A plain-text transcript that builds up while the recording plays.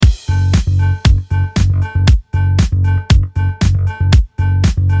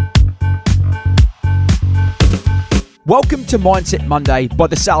Welcome to Mindset Monday by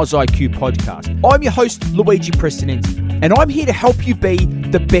the Sales IQ podcast. I'm your host, Luigi Prestinenzi, and I'm here to help you be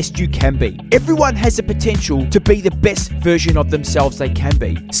the best you can be. Everyone has the potential to be the best version of themselves they can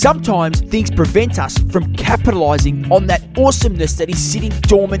be. Sometimes things prevent us from capitalizing on that awesomeness that is sitting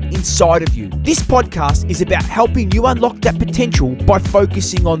dormant inside of you. This podcast is about helping you unlock that potential by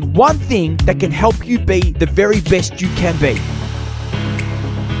focusing on one thing that can help you be the very best you can be.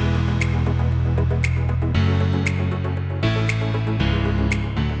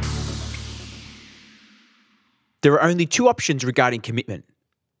 There are only two options regarding commitment.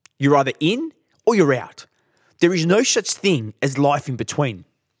 You're either in or you're out. There is no such thing as life in between.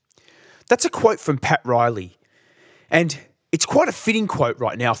 That's a quote from Pat Riley. And it's quite a fitting quote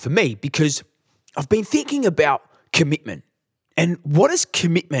right now for me because I've been thinking about commitment and what does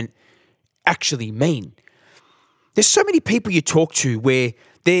commitment actually mean? There's so many people you talk to where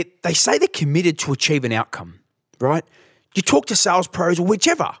they say they're committed to achieve an outcome, right? You talk to sales pros or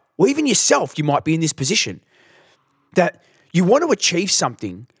whichever, or even yourself, you might be in this position. That you want to achieve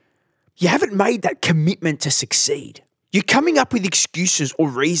something, you haven't made that commitment to succeed. You're coming up with excuses or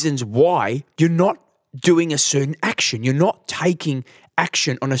reasons why you're not doing a certain action. You're not taking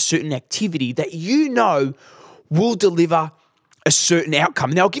action on a certain activity that you know will deliver a certain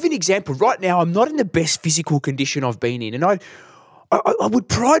outcome. Now, I'll give you an example. Right now, I'm not in the best physical condition I've been in. And I would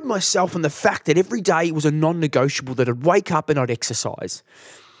pride myself on the fact that every day it was a non-negotiable that I'd wake up and I'd exercise.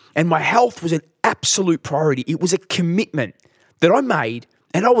 And my health was an absolute priority. It was a commitment that I made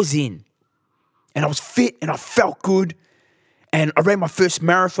and I was in. And I was fit and I felt good. And I ran my first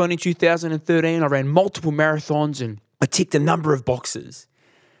marathon in 2013. I ran multiple marathons and I ticked a number of boxes.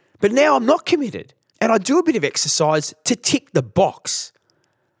 But now I'm not committed. And I do a bit of exercise to tick the box.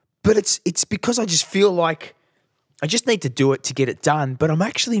 But it's because I just feel like I just need to do it to get it done. But I'm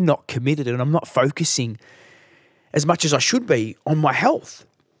actually not committed and I'm not focusing as much as I should be on my health.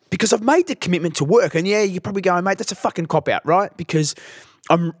 Because I've made the commitment to work. And yeah, you're probably going, mate, that's a fucking cop-out, right? Because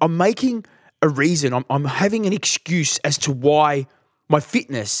I'm making a reason. I'm having an excuse as to why my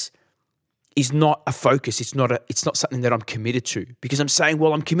fitness is not a focus. It's not something that I'm committed to. Because I'm saying,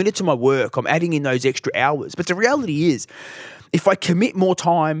 well, I'm committed to my work. I'm adding in those extra hours. But the reality is, if I commit more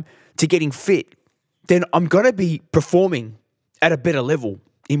time to getting fit, then I'm going to be performing at a better level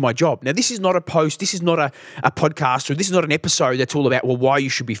in my job. Now, this is not a post, this is not a podcast, or this is not an episode that's all about, well, why you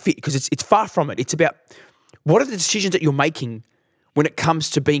should be fit, because it's far from it. It's about what are the decisions that you're making when it comes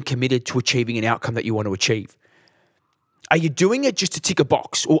to being committed to achieving an outcome that you want to achieve. Are you doing it just to tick a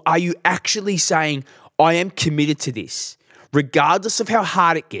box, or are you actually saying, I am committed to this, regardless of how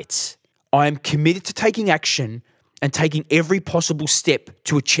hard it gets? I am committed to taking action and taking every possible step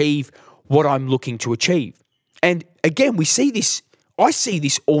to achieve what I'm looking to achieve. And again, I see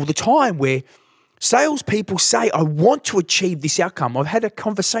this all the time where salespeople say, I want to achieve this outcome. I've had a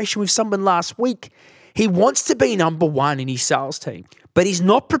conversation with someone last week. He wants to be number one in his sales team, but he's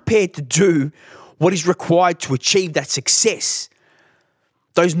not prepared to do what is required to achieve that success.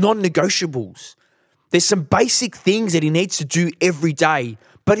 Those non-negotiables. There's some basic things that he needs to do every day,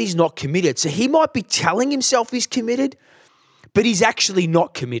 but he's not committed. So he might be telling himself he's committed, but he's actually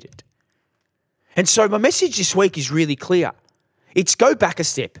not committed. And so my message this week is really clear. It's go back a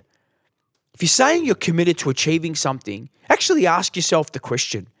step. If you're saying you're committed to achieving something, actually ask yourself the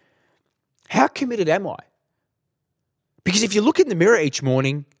question, how committed am I? Because if you look in the mirror each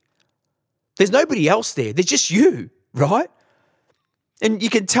morning, there's nobody else there. There's just you, right? And you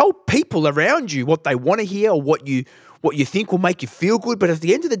can tell people around you what they want to hear or what you think will make you feel good. But at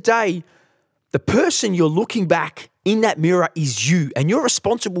the end of the day, the person you're looking back in that mirror is you, and you're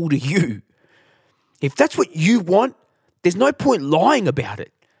responsible to you. If that's what you want, there's no point lying about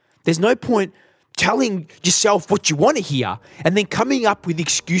it. There's no point telling yourself what you want to hear and then coming up with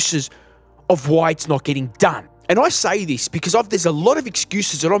excuses of why it's not getting done. And I say this because there's a lot of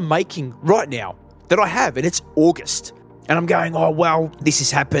excuses that I'm making right now that I have, and it's August. And I'm going, oh, well, this has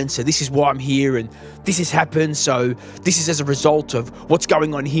happened, so this is why I'm here, and this has happened, so this is as a result of what's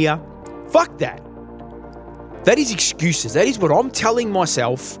going on here. Fuck that. That is excuses. That is what I'm telling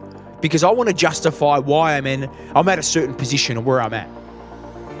myself because I want to justify why I'm at a certain position or where I'm at.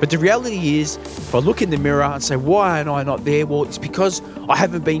 But the reality is, if I look in the mirror and say, why am I not there? Well, it's because I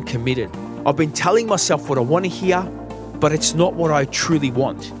haven't been committed. I've been telling myself what I want to hear, but it's not what I truly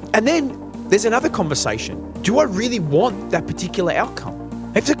want. And then there's another conversation. Do I really want that particular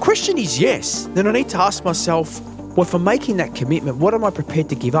outcome? If the question is yes, then I need to ask myself, well, if I'm making that commitment, what am I prepared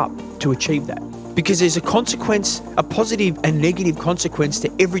to give up to achieve that? Because there's a consequence, a positive and negative consequence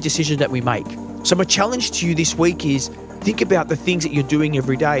to every decision that we make. So my challenge to you this week is think about the things that you're doing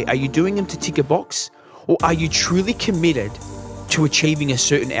every day. Are you doing them to tick a box, Or are you truly committed to achieving a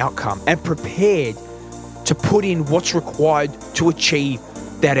certain outcome and prepared to put in what's required to achieve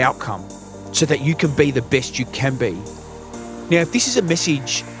that outcome so that you can be the best you can be? Now, if this is a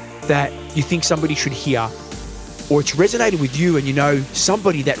message that you think somebody should hear, or it's resonated with you and you know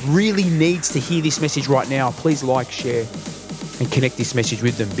somebody that really needs to hear this message right now, please like, share, and connect this message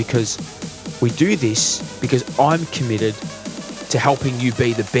with them, because we do this because I'm committed to helping you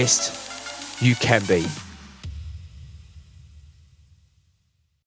be the best you can be.